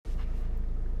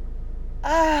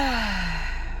Hey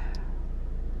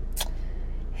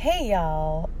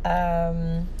y'all.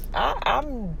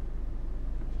 I'm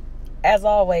as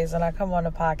always when I come on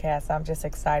the podcast, I'm just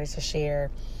excited to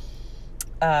share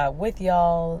with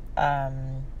y'all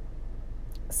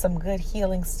some good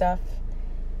healing stuff.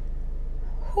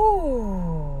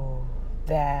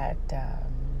 That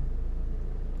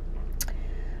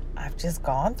I've just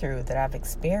gone through, that I've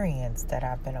experienced, that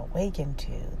I've been awakened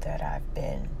to, that I've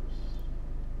been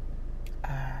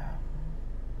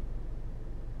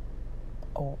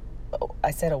I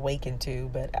said awakened to,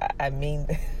 but I mean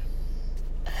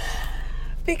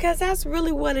because that's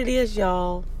really what it is,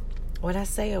 y'all. When I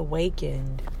say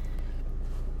awakened,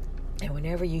 and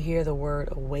whenever you hear the word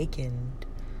awakened,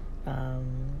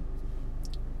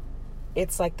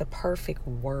 it's like the perfect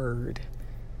word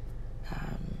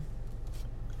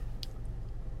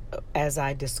as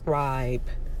I describe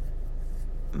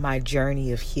my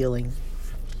journey of healing.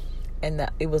 And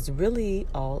that it was really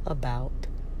all about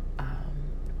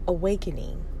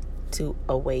awakening, to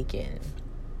awaken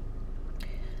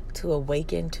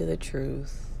to the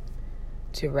truth,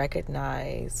 to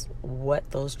recognize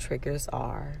what those triggers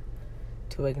are,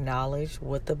 to acknowledge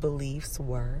what the beliefs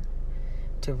were,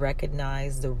 to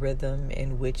recognize the rhythm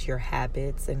in which your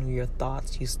habits and your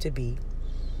thoughts used to be.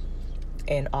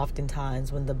 And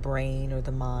oftentimes when the brain or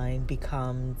the mind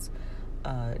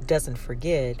doesn't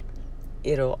forget,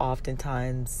 it'll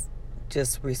oftentimes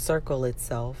just recircle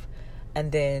itself.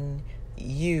 And then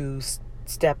you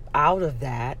step out of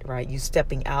that, right? You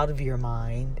stepping out of your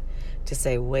mind to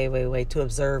say, wait, to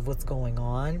observe what's going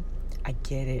on. I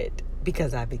get it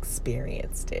because I've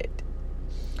experienced it.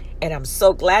 And I'm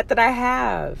so glad that I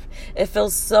have. It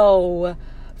feels so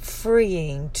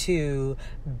freeing to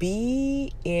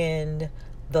be in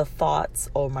the thoughts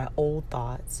or my old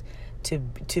thoughts, to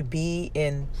be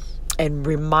in and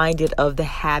reminded of the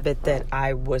habit that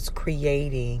I was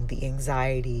creating, the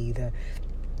anxiety,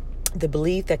 the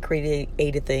belief that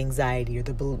created the anxiety, or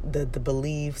the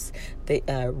beliefs, the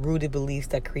rooted beliefs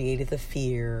that created the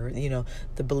fear,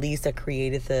 the beliefs that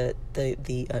created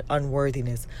the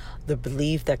unworthiness, the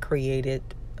belief that created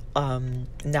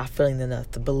not feeling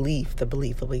enough, the belief,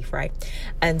 right?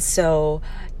 And so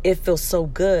it feels so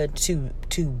good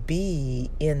to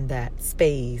be in that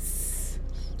space,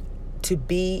 to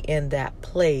be in that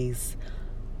place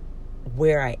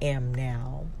where I am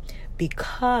now,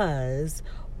 because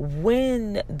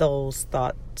when those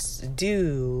thoughts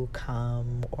do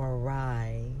come or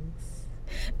rise,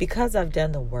 because I've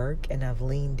done the work and I've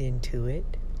leaned into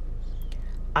it,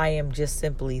 I am just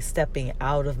simply stepping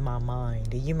out of my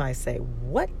mind. And you might say,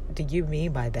 what do you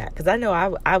mean by that? Because I know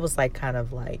I was like, kind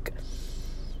of like,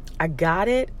 I got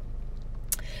it.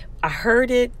 I heard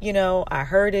it, I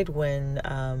heard it when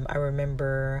I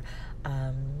remember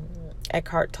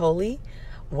Eckhart Tolle,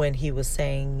 when he was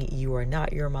saying, you are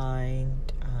not your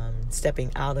mind,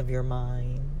 stepping out of your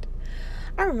mind.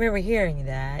 I remember hearing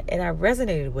that and I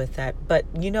resonated with that. But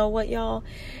you know what, y'all?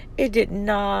 It did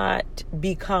not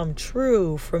become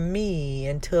true for me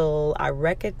until I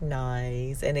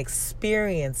recognized and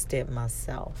experienced it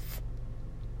myself.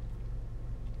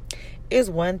 It's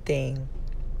one thing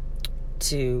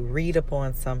to read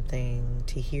upon something,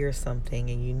 to hear something,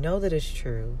 and you know that it's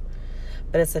true.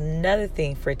 But it's another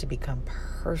thing for it to become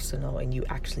personal and you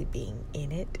actually being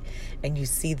in it, and you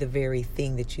see the very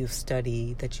thing that you've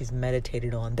studied, that you've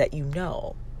meditated on, that you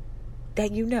know,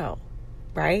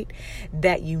 right?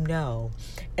 That you know.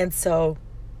 And so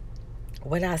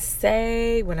when I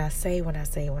say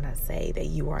that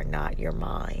you are not your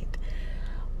mind,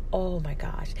 oh my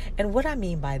gosh. And what I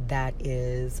mean by that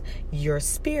is your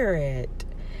spirit,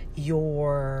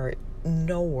 your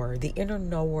knower, the inner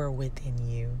knower within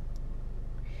you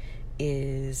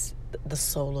is the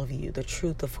soul of you, the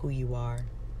truth of who you are.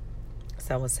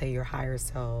 Some would say your higher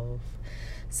self.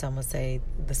 Some would say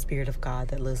the Spirit of God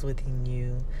that lives within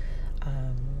you.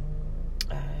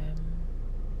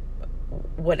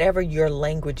 Whatever your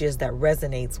language is that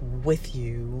resonates with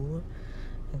you.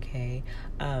 Okay.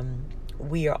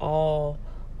 We all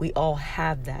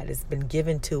have that. It's been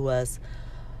given to us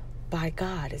by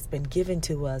God. It's been given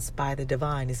to us by the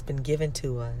divine. It's been given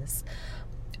to us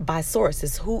by source.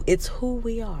 It's who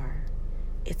we are.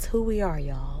 It's who we are,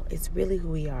 y'all. It's really who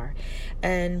we are.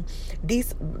 And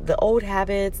the old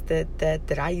habits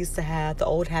that I used to have, the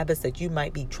old habits that you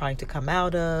might be trying to come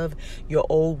out of, your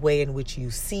old way in which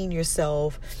you've seen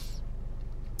yourself,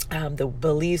 the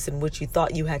beliefs in which you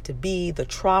thought you had to be, the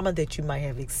trauma that you might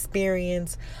have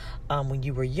experienced when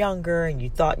you were younger, and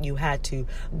you thought you had to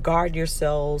guard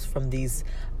yourselves from these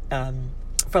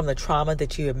from the trauma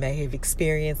that you may have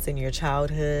experienced in your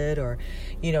childhood, or,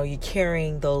 you're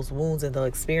carrying those wounds and those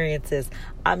experiences.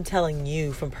 I'm telling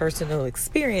you from personal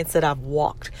experience that I've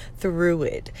walked through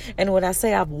it. And when I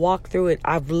say I've walked through it,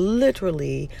 I've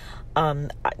literally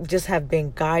just have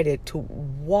been guided to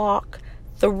walk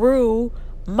through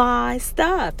my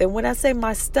stuff. And when I say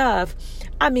my stuff,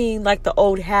 I mean like the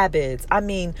old habits. I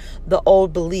mean the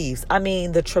old beliefs. I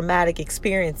mean the traumatic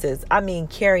experiences. I mean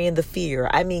carrying the fear.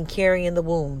 I mean carrying the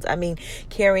wounds. I mean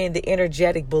carrying the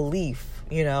energetic belief,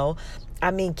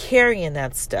 I mean carrying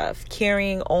that stuff.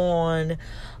 Carrying on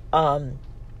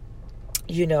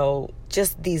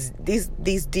just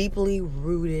these deeply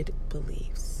rooted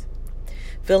beliefs.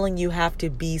 Feeling you have to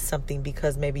be something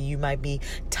because maybe you might be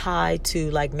tied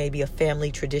to like maybe a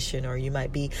family tradition, or you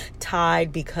might be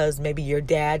tied because maybe your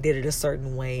dad did it a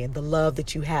certain way, and the love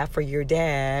that you have for your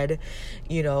dad,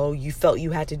 you felt you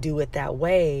had to do it that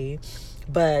way.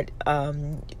 But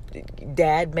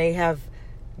dad may have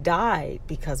died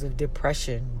because of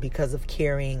depression, because of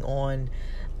carrying on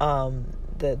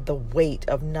the weight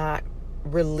of not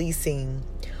releasing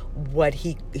what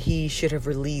he should have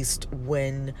released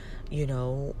when he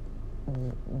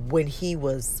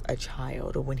was a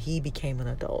child, or when he became an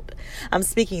adult. I'm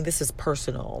speaking, this is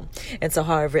personal. And so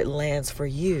however it lands for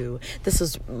you, this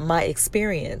is my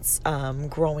experience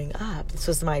growing up. This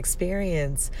was my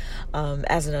experience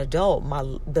as an adult.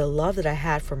 The love that I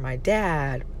had for my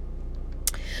dad,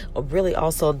 really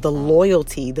also the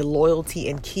loyalty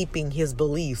in keeping his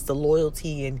beliefs, the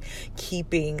loyalty in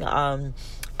keeping not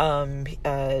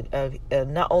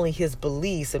only his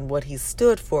beliefs and what he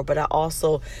stood for, but I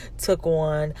also took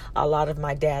on a lot of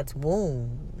my dad's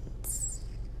wounds,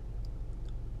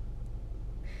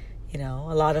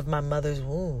 a lot of my mother's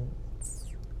wounds.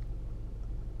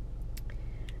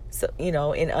 So,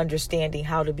 in understanding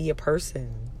how to be a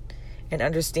person, and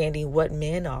understanding what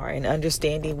men are, and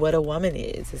understanding what a woman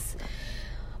is.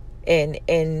 And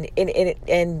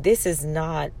this is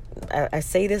not, I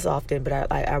say this often,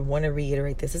 but I want to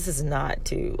reiterate this. This is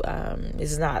not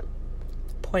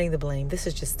pointing the blame. This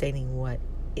is just stating what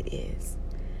it is.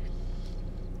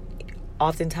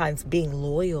 Oftentimes being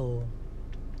loyal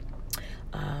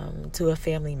to a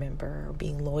family member, or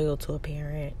being loyal to a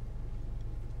parent.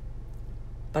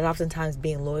 But oftentimes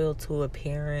being loyal to a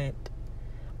parent,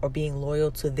 or being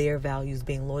loyal to their values,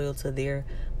 being loyal to their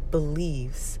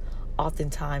beliefs,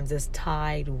 oftentimes is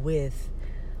tied with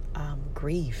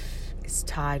grief. It's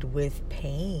tied with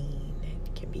pain.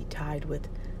 It can be tied with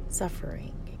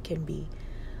suffering. It can be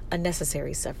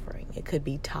unnecessary suffering. It could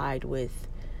be tied with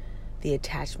the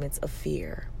attachments of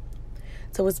fear.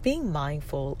 So it's being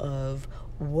mindful of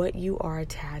what you are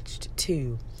attached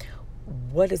to,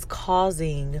 what is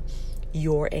causing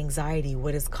your anxiety,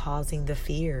 what is causing the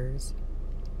fears.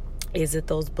 Is it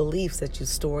those beliefs that you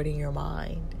stored in your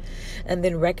mind? And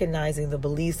then recognizing the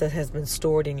beliefs that has been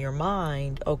stored in your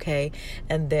mind, okay?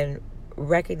 And then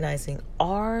recognizing,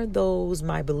 are those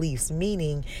my beliefs?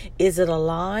 Meaning, is it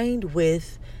aligned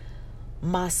with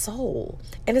my soul?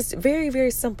 And it's very, very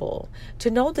simple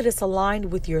to know that it's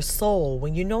aligned with your soul.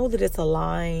 When you know that it's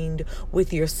aligned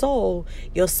with your soul,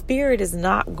 your spirit is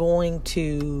not going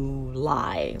to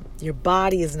lie. Your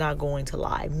body is not going to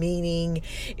lie. Meaning,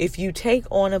 if you take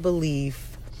on a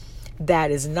belief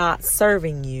that is not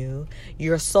serving you,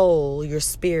 your soul, your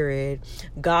spirit,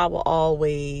 God will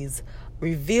always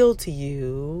reveal to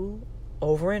you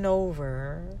over and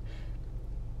over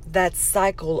that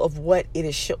cycle of what it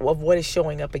is of what is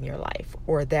showing up in your life,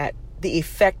 or that the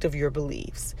effect of your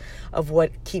beliefs, of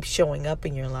what keeps showing up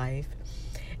in your life.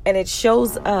 And it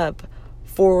shows up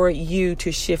for you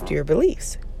to shift your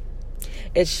beliefs.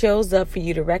 It shows up for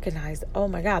you to recognize, oh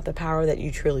my God, the power that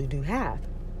you truly do have.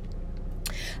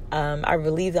 I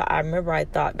remember I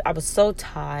thought I was so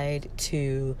tied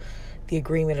to the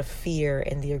agreement of fear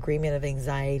and the agreement of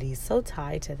anxiety, so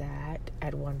tied to that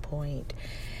at one point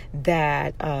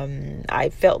that I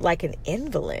felt like an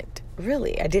invalid.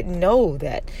 Really, I didn't know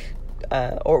that,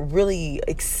 or really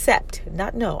accept,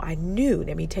 not know, I knew,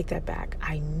 let me take that back.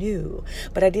 I knew,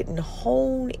 but I didn't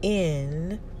hone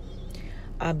in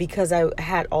because I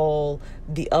had all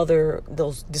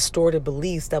those distorted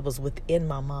beliefs that was within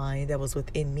my mind, that was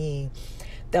within me,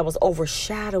 that was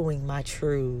overshadowing my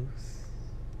truth,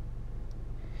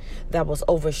 that was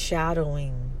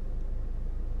overshadowing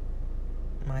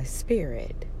my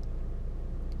spirit.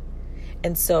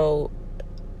 And so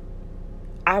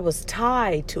I was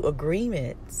tied to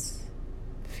agreements,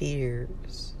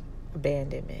 fears,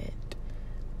 abandonment,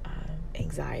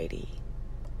 anxiety,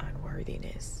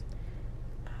 unworthiness.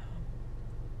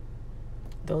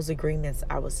 Those agreements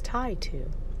I was tied to.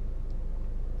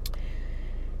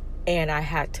 And I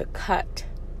had to cut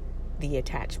the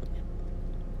attachment.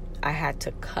 I had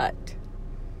to cut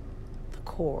the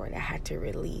cord. I had to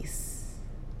release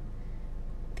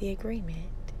the agreement.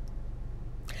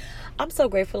 I'm so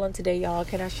grateful on today, y'all.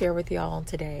 Can I share with y'all on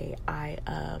today? I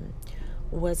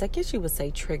was, I guess you would say,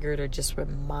 triggered or just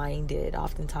reminded,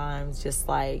 oftentimes, just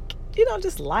like,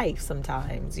 just life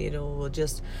sometimes, will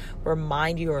just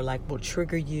remind you or like will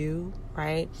trigger you,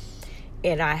 right?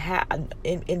 And I had,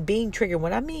 in being triggered,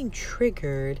 when I mean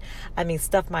triggered, I mean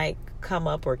stuff might come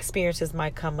up or experiences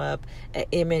might come up, an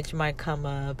image might come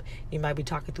up. You might be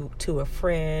talking to a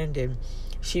friend and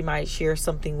she might share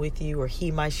something with you, or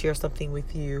he might share something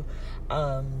with you.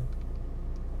 And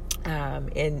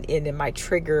it might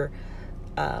trigger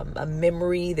a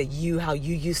memory that how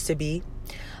you used to be.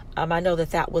 I know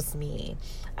that was me.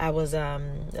 I was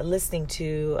listening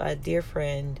to a dear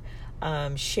friend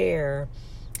share,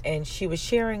 and she was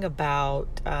sharing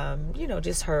about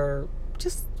just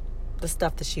the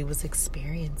stuff that she was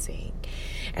experiencing.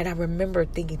 And I remember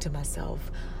thinking to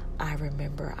myself, I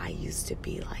remember I used to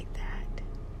be like that.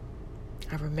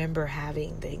 I remember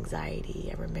having the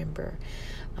anxiety. I remember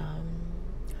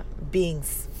being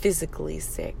physically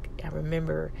sick. I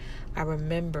remember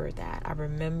that. I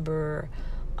remember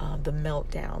the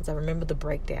meltdowns. I remember the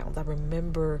breakdowns. I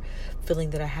remember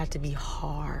feeling that I had to be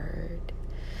hard.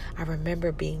 I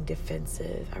remember being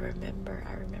defensive. I remember.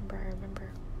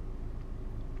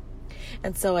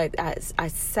 And so I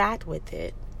sat with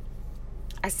it.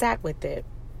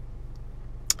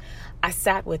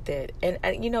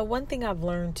 And one thing I've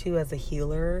learned too as a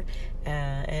healer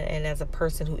and as a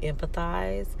person who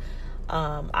empathizes,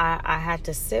 I had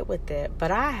to sit with it,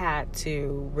 but I had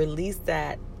to release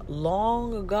that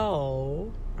long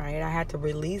ago, right? I had to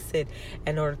release it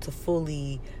in order to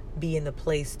fully be in the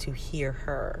place to hear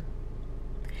her,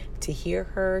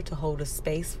 to hold a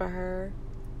space for her,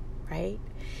 right?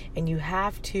 And you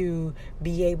have to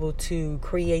be able to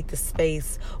create the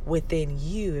space within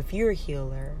you. If you're a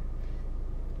healer,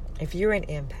 if you're an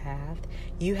empath,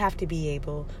 you have to be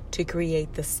able to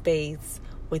create the space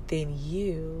within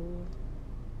you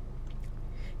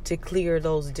to clear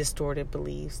those distorted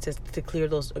beliefs, to clear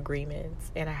those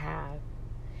agreements. And I have.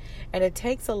 And it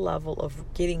takes a level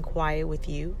of getting quiet with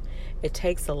you. It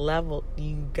takes a level,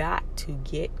 you got to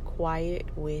get quiet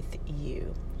with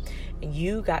you. And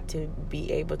you got to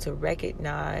be able to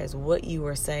recognize what you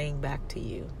are saying back to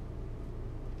you.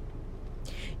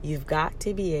 You've got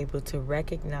to be able to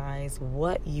recognize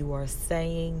what you are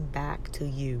saying back to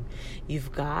you.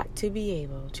 You've got to be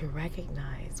able to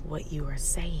recognize what you are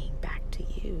saying back to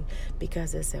you,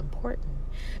 because it's important.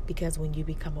 Because when you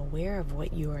become aware of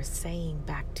what you are saying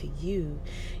back to you,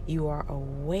 you are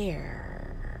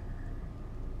aware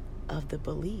of the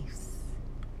beliefs.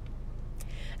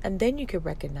 And then you can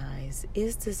recognize,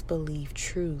 is this belief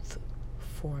truth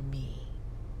for me?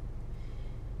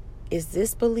 Is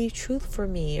this belief truth for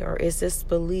me, or is this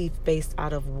belief based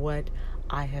out of what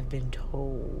I have been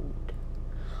told,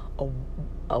 or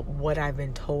what I've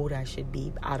been told I should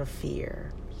be out of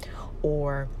fear,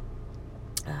 or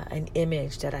an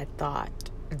image that I thought,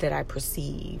 that I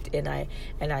perceived, and I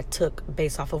took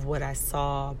based off of what I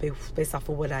saw, based off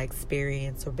of what I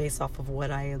experienced, or based off of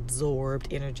what I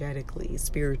absorbed energetically,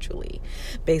 spiritually.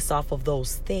 Based off of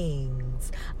those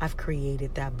things, I've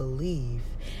created that belief.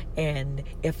 And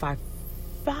if I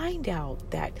find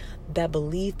out that that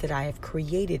belief that I have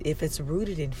created, if it's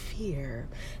rooted in fear,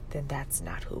 then that's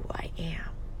not who I am.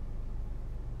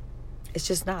 It's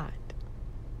just not.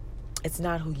 It's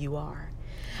not who you are.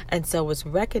 And so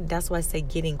that's why I say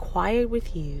getting quiet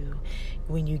with you.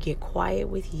 When you get quiet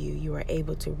with you, you are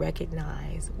able to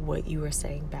recognize what you are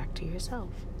saying back to yourself.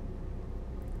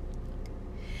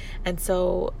 And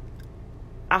so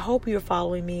I hope you're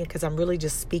following me, because I'm really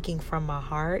just speaking from my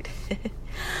heart.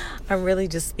 I'm really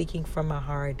just speaking from my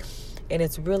heart. And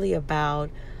it's really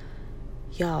about,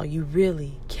 y'all, you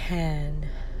really can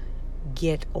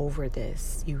get over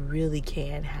this. You really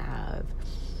can have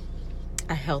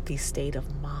a healthy state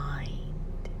of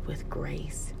mind with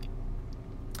grace,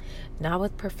 not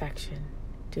with perfection.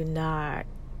 Do not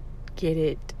get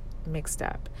it mixed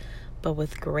up, but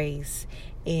with grace,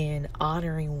 in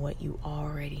honoring what you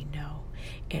already know,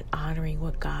 and honoring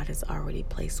what God has already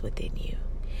placed within you,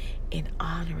 in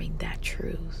honoring that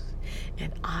truth,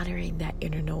 and honoring that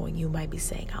inner knowing. You might be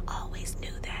saying, I always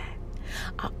knew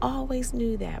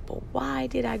that, but why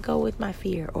did I go with my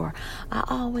fear? Or I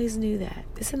always knew that.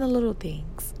 It's in the little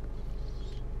things.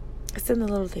 I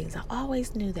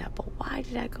always knew that, but why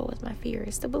did I go with my fear?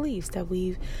 It's the beliefs that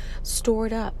we've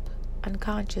stored up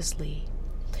unconsciously.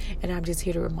 And I'm just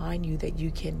here to remind you that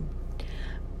you can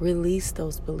release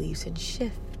those beliefs and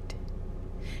shift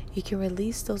you can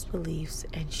release those beliefs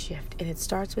and shift. And it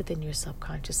starts within your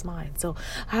subconscious mind. So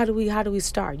how do we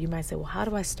start? You might say, well, how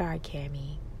do I start,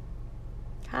 Cammie?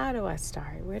 How do I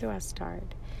start? Where do I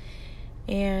start?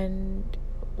 And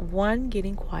 1,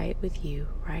 getting quiet with you,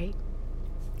 right?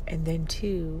 And then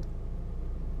 2,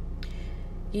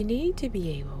 you need to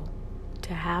be able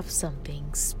to have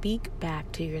something speak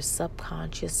back to your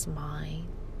subconscious mind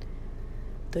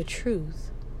the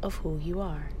truth of who you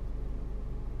are.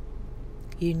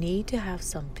 You need to have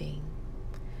something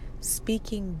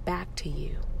speaking back to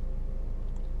you,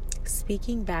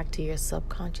 speaking back to your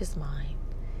subconscious mind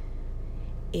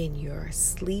in your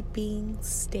sleeping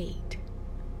state.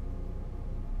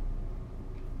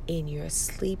 In your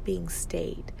sleeping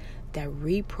state that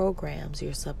reprograms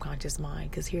your subconscious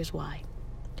mind. Because here's why.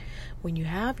 When you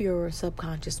have your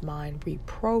subconscious mind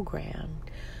reprogrammed,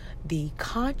 the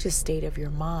conscious state of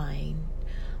your mind,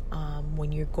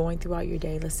 when you're going throughout your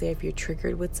day, let's say if you're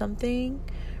triggered with something,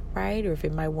 right? Or if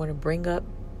it might want to bring up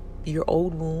your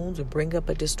old wounds or bring up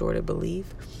a distorted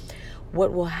belief,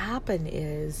 what will happen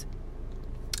is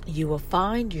you will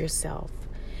find yourself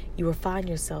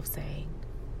saying,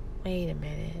 wait a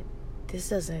minute, this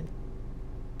doesn't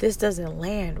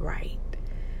land right.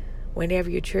 Whenever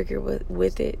you're triggered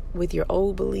with it, with your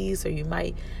old beliefs, or you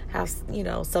might have,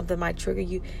 something might trigger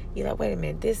you, you're like, wait a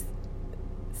minute,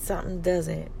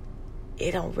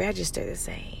 it don't register the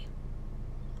same.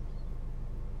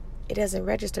 It doesn't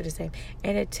register the same.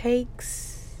 And it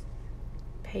takes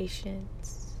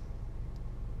patience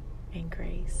and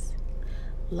grace.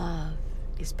 Love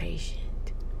is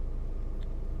patient.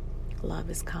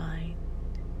 Love is kind.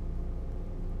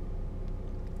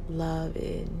 Love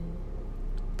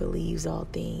believes all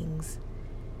things,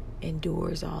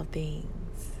 endures all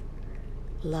things.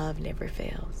 Love never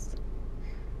fails.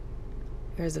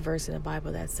 There's a verse in the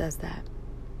Bible that says that.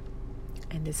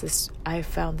 And I have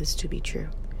found this to be true.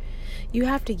 You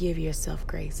have to give yourself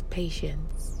grace,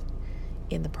 patience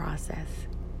in the process.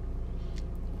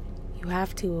 You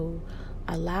have to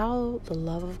allow the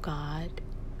love of God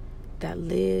that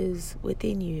lives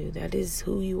within you, that is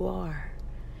who you are,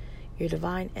 your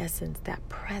divine essence, that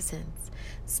presence.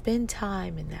 Spend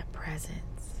time in that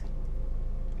presence.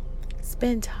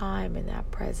 Spend time in that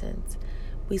presence.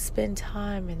 We spend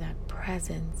time in that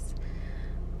presence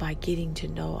by getting to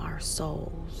know our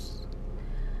souls,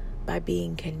 by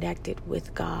being connected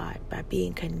with God, by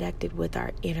being connected with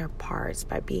our inner parts,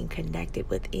 by being connected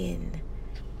within.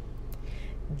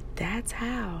 That's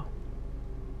how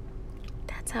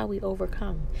we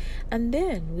overcome. And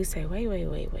then we say, wait.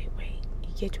 You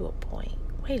get to a point.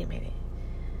 Wait a minute.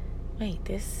 Wait,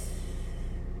 this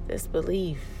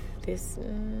belief, I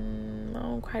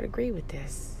don't quite agree with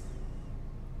this.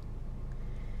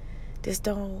 This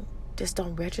don't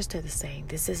register the same.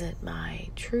 This isn't my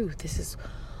truth. This is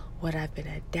what I've been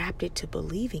adapted to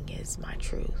believing is my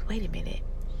truth. Wait a minute.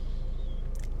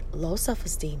 Low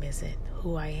self-esteem isn't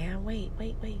who I am. Wait.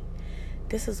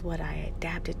 This is what I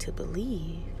adapted to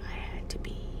believe I had to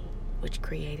be, which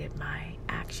created my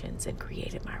actions and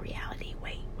created my reality.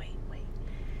 Wait.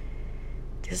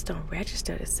 This don't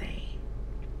register the same.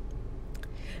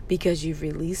 Because you've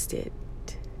released it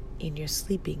in your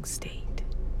sleeping state.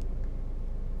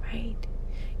 Right?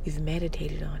 You've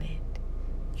meditated on it.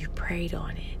 You've prayed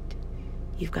on it.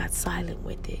 You've got silent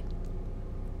with it.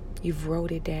 You've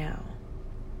wrote it down.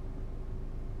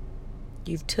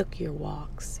 You've took your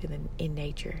walks in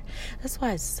nature. That's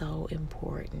why it's so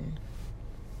important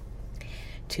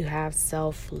to have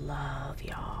self-love,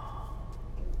 y'all.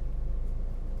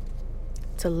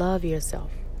 To love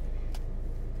yourself.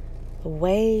 The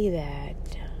way that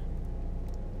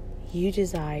you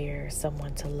desire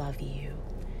someone to love you,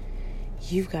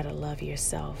 you've got to love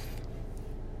yourself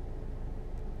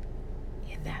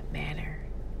in that manner.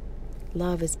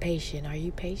 Love is patient. Are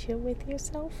you patient with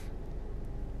yourself?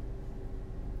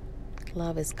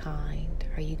 Love is kind.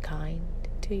 Are you kind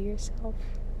to yourself?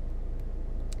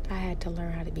 I had to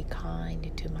learn how to be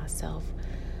kind to myself.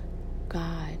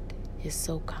 God is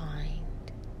so kind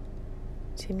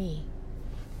to me.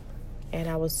 And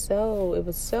it was so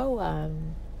romantic.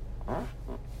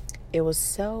 It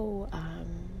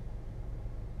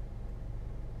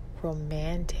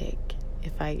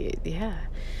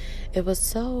was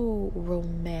so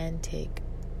romantic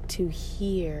to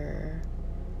hear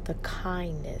the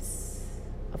kindness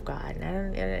of God.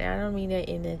 And I don't mean that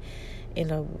in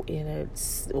a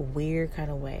weird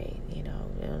kind of way,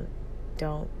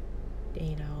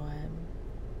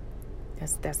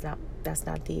 that's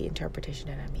not the interpretation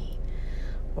that I mean,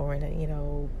 or in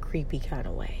a creepy kind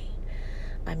of way.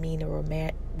 I mean a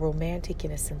romantic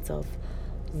in a sense of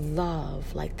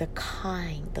love, like the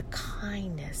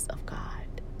kindness of God.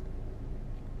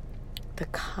 The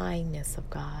kindness of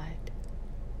God.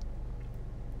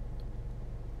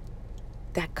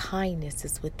 That kindness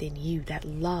is within you. That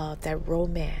love, that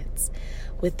romance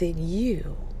within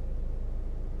you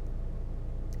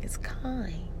is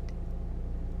kind.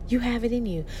 You have it in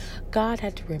you. God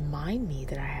had to remind me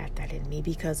that I had that in me,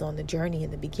 because on the journey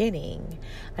in the beginning,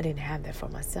 I didn't have that for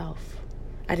myself.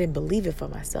 I didn't believe it for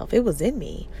myself. It was in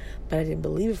me, but I didn't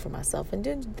believe it for myself. And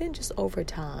then just over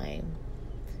time,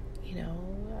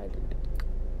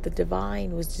 the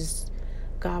divine was just,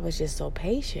 God was just so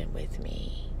patient with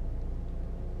me.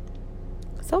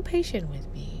 So patient with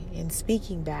me in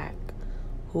speaking back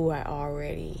who I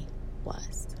already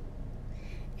was.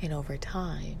 And over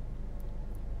time,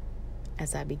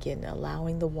 as I begin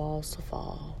allowing the walls to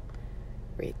fall,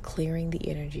 clearing the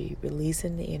energy,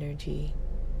 releasing the energy,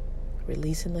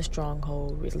 releasing the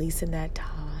stronghold, releasing that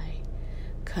tie,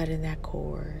 cutting that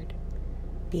cord,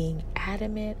 being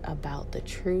adamant about the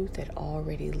truth that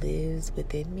already lives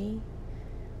within me,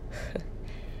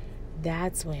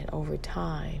 that is when over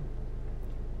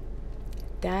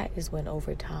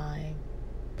time,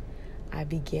 I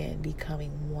begin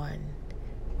becoming one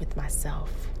with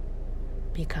myself,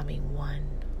 becoming one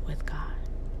with God.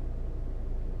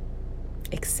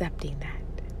 Accepting that,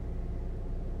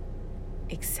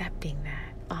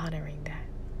 honoring that.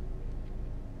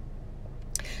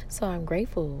 So I'm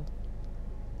grateful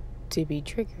to be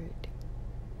triggered,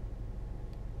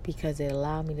 because it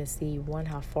allowed me to see, one,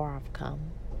 how far I've come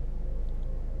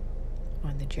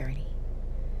on the journey.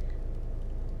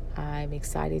 I'm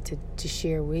excited to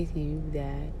share with you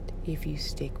that if you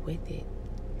stick with it,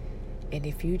 and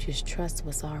if you just trust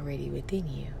what's already within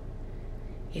you,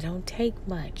 it don't take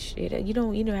much. You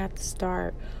don't have to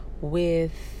start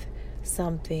with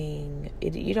something.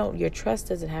 Your trust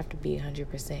doesn't have to be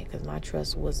 100%, because my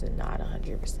trust wasn't not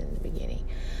 100% in the beginning.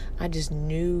 I just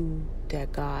knew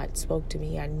that God spoke to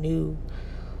me. I knew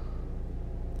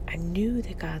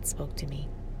that God spoke to me.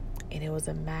 And it was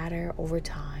a matter over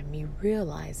time, me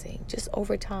realizing, just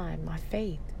over time, my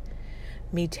faith,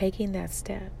 me taking that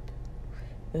step.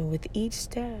 And with each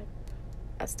step,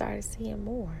 I started seeing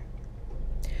more.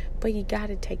 But you got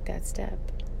to take that step.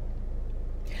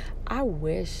 I don't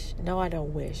wish,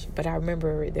 but I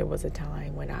remember there was a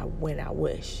time when I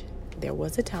wished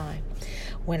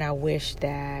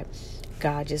that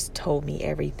God just told me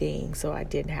everything so I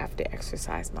didn't have to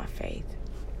exercise my faith.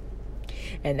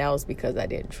 And that was because I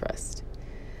didn't trust.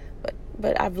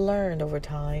 But I've learned over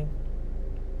time,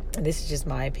 and this is just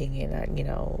my opinion,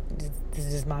 this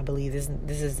is just my belief.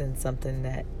 This isn't something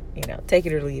that, take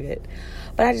it or leave it.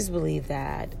 But I just believe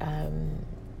that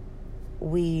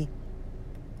when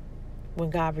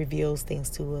God reveals things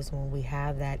to us, when we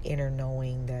have that inner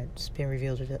knowing that's been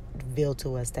revealed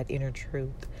to us, that inner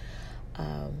truth,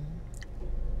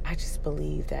 I just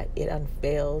believe that it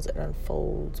unveils and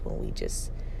unfolds when we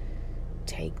just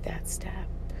take that step.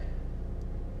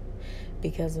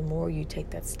 Because the more you take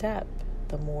that step,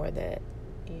 the more that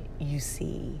you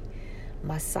see.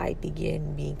 My sight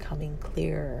began becoming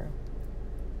clearer.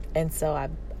 And so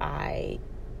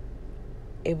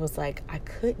it was like I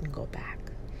couldn't go back.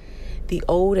 The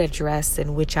old address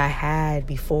in which I had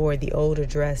before, the old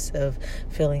address of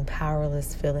feeling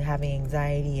powerless, having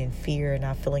anxiety and fear,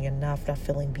 not feeling enough, not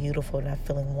feeling beautiful, not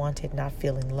feeling wanted, not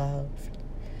feeling loved,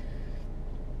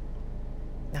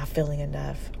 not feeling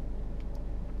enough.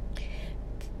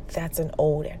 That's an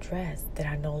old address that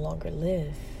I no longer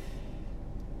live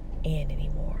in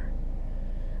anymore.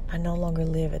 I no longer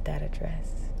live at that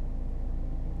address.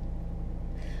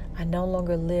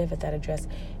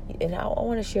 And I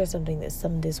want to share some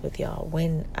of this with y'all.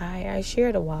 When I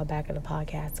shared a while back in the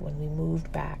podcast, when we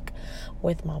moved back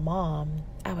with my mom,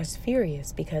 I was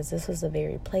furious because this was the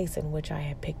very place in which I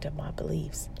had picked up my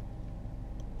beliefs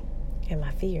and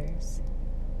my fears.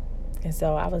 And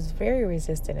so I was very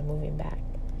resistant in moving back.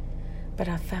 But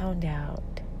I found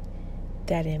out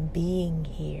that in being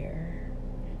here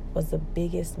was the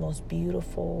biggest, most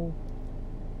beautiful,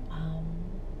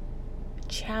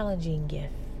 challenging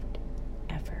gift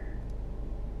ever.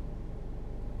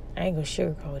 I ain't gonna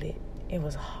sugarcoat it. It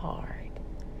was hard.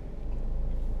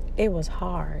 It was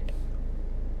hard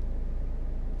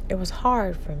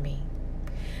for me,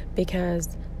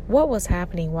 because what was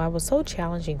happening, why it was so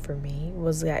challenging for me,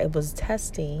 was that it was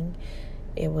testing,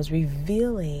 it was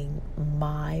revealing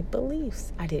my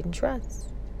beliefs I didn't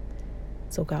trust.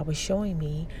 So God was showing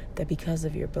me that because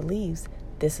of your beliefs,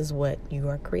 this is what you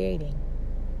are creating.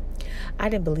 I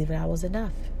didn't believe that I was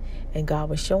enough. And God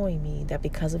was showing me that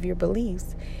because of your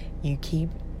beliefs, you keep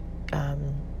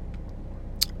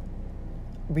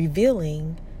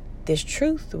revealing this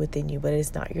truth within you, but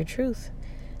it's not your truth.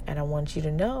 And I want you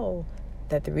to know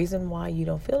that the reason why you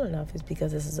don't feel enough is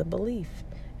because this is a belief.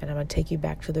 And I'm going to take you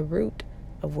back to the root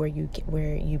of where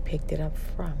you picked it up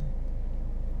from.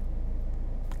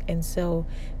 And so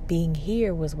being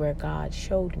here was where God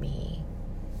showed me.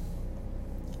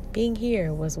 Being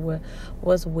here was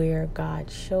where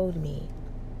God showed me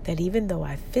that even though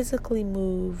I physically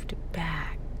moved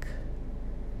back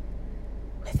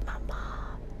with my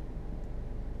mom,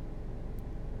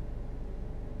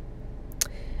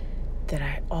 that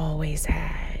I always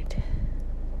had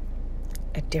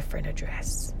a different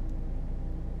address.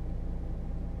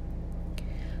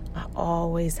 I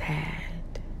always had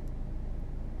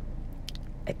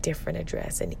a different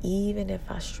address. And even if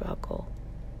I struggle,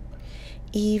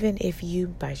 even if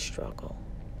you might struggle,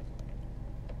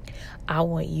 I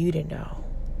want you to know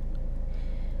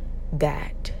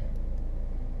that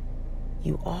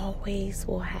you always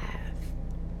will have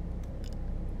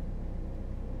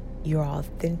your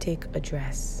authentic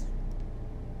address.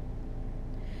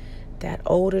 That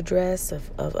old address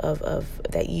of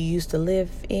that you used to live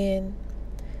in.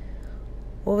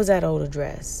 What was that old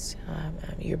address?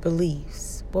 Your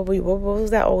beliefs. What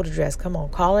was that old address? Come on,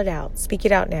 call it out. Speak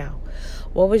it out now.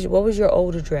 What was your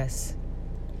old address?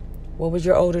 What was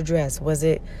your old address? Was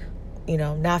it,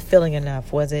 not feeling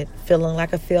enough? Was it feeling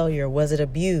like a failure? Was it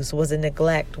abuse? Was it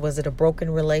neglect? Was it a broken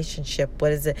relationship?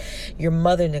 What is it? Your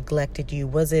mother neglected you?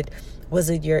 Was it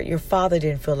your father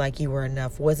didn't feel like you were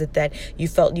enough? Was it that you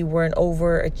felt you had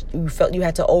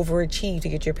to overachieve to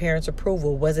get your parents'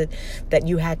 approval? Was it that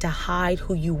you had to hide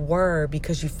who you were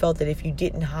because you felt that if you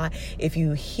didn't hide, if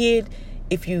you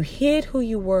hid who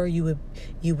you were, you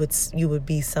would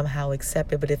be somehow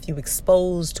accepted. But if you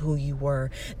exposed who you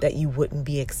were, that you wouldn't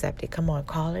be accepted. Come on,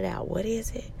 call it out. What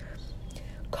is it?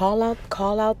 Call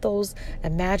out those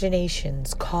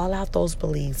imaginations. Call out those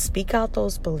beliefs. Speak out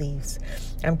those beliefs.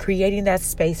 I'm creating that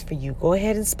space for you. Go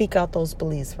ahead and speak out those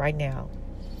beliefs right now.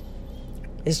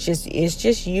 It's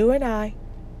just you and I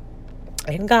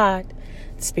and God.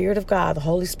 Spirit of God, the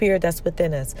Holy Spirit that's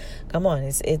within us. Come on,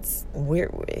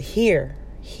 we're here.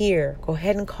 Go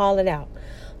ahead and call it out.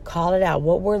 Call it out.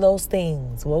 What were those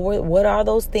things? What are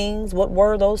those things? What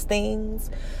were those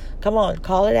things? Come on,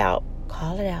 call it out.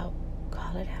 Call it out.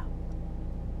 Call it out.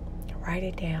 Write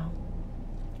it down.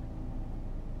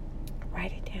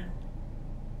 Write it down.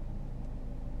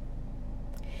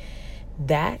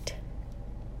 That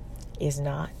is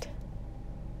not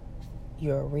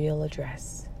your real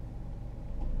address.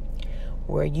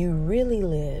 Where you really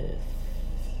live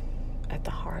at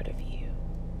the heart of you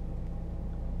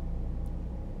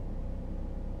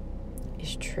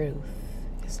is truth,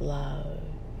 is love,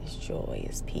 is joy,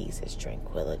 is peace, is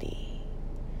tranquility.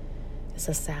 It's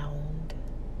a sound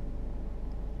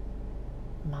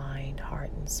mind,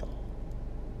 heart, and soul.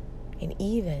 And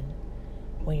even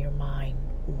when your mind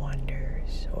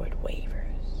wanders or it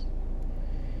wavers,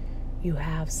 you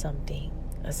have something,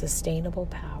 a sustainable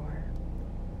power,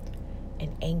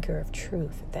 an anchor of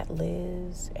truth that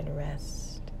lives and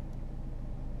rests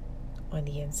on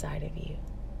the inside of you.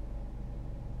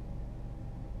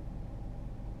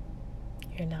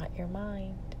 You're not your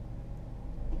mind.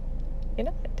 You're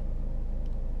not.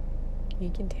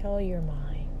 You can tell your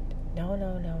mind, no.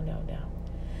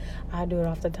 I do it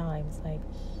oftentimes,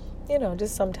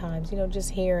 just sometimes, just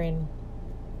hearing,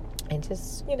 and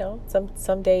just,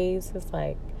 some days it's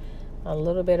like, a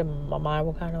little bit of my mind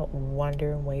will kind of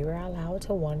wander and waver. I allow it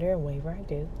to wander and waver. I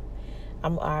do.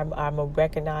 I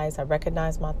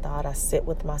recognize my thought. I sit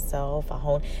with myself. I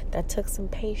hone. That took some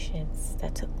patience.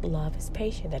 Love is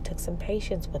patient. That took some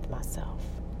patience with myself.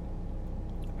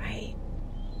 Right?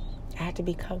 I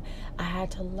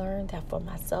had to learn that for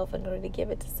myself in order to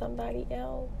give it to somebody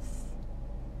else.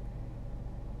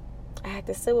 I had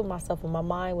to sit with myself when my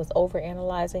mind was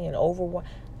overanalyzing and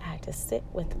I had to sit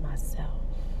with myself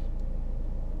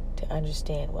to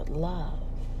understand what love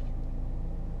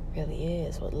really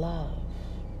is, what love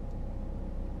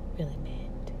really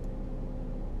meant.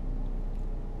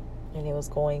 And it was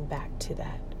going back to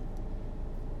that,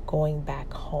 going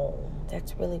back home.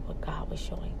 That's really what God was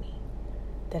showing me,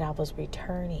 that I was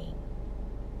returning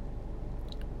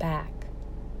back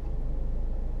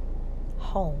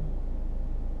home.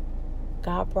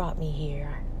 God brought me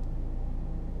here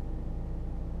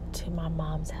to my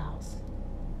mom's house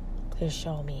to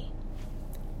show me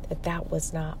that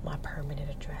was not my permanent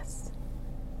address.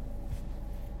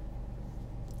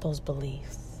 Those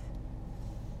beliefs.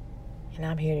 And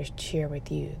I'm here to share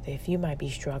with you that if you might be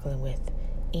struggling with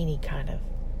any kind of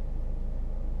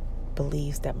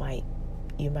beliefs that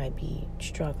you might be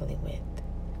struggling with,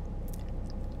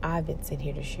 I've been sent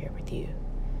here to share with you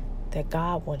that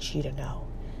God wants you to know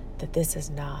that this is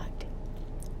not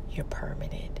your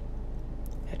permanent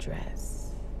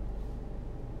address.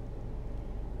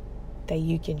 That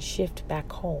you can shift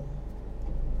back home.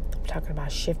 I'm talking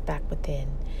about shift back within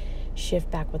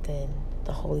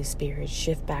the Holy Spirit,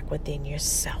 shift back within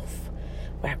yourself,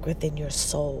 back within your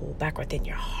soul, back within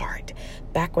your heart,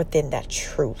 back within that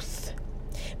truth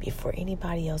before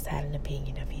anybody else had an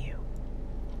opinion of you.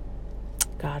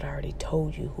 God already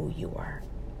told you who you are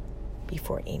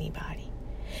before anybody.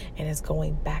 And it's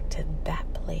going back to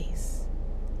that place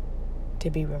to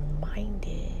be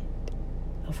reminded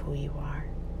of who you are.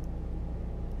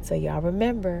 So y'all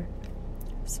remember,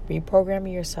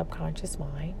 reprogramming your subconscious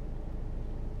mind,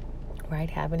 right?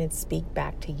 Having it speak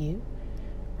back to you,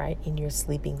 right? In your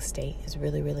sleeping state is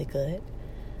really, really good.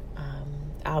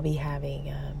 I'll be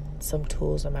having some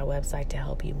tools on my website to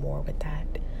help you more with that.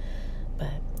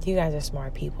 But you guys are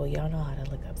smart people. Y'all know how to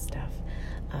look up stuff.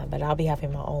 But I'll be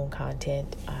having my own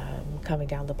content coming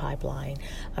down the pipeline.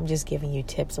 I'm just giving you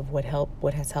tips of what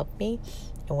has helped me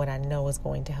and what I know is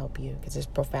going to help you, because it's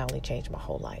profoundly changed my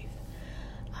whole life.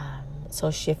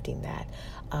 So shifting that,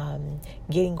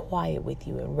 getting quiet with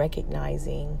you and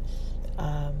recognizing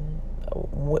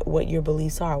what your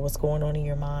beliefs are, what's going on in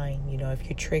your mind, if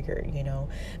you're triggered,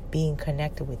 being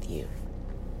connected with you.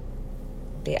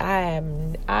 I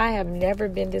have never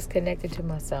been disconnected to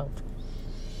myself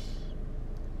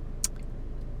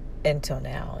until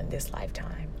now in this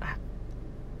lifetime.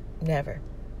 Never.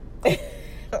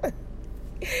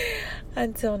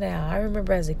 Until now. I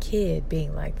remember as a kid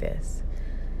being like this.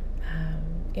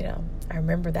 I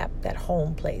remember that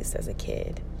home place as a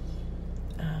kid.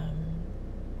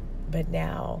 But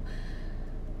now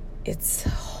it's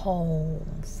home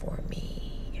for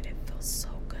me, and it feels so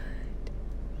good.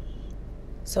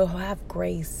 So have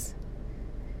grace.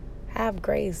 Have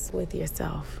grace with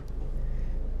yourself.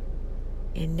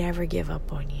 And never give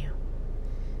up on you.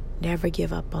 Never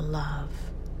give up on love.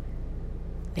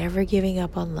 Never giving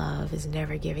up on love is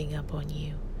never giving up on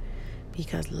you,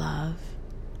 because love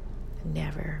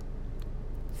never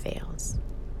fails.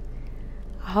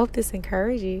 I hope this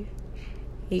encouraged you.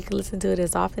 You can listen to it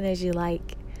as often as you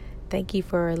like. Thank you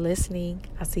for listening.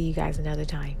 I'll see you guys another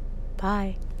time.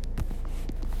 Bye.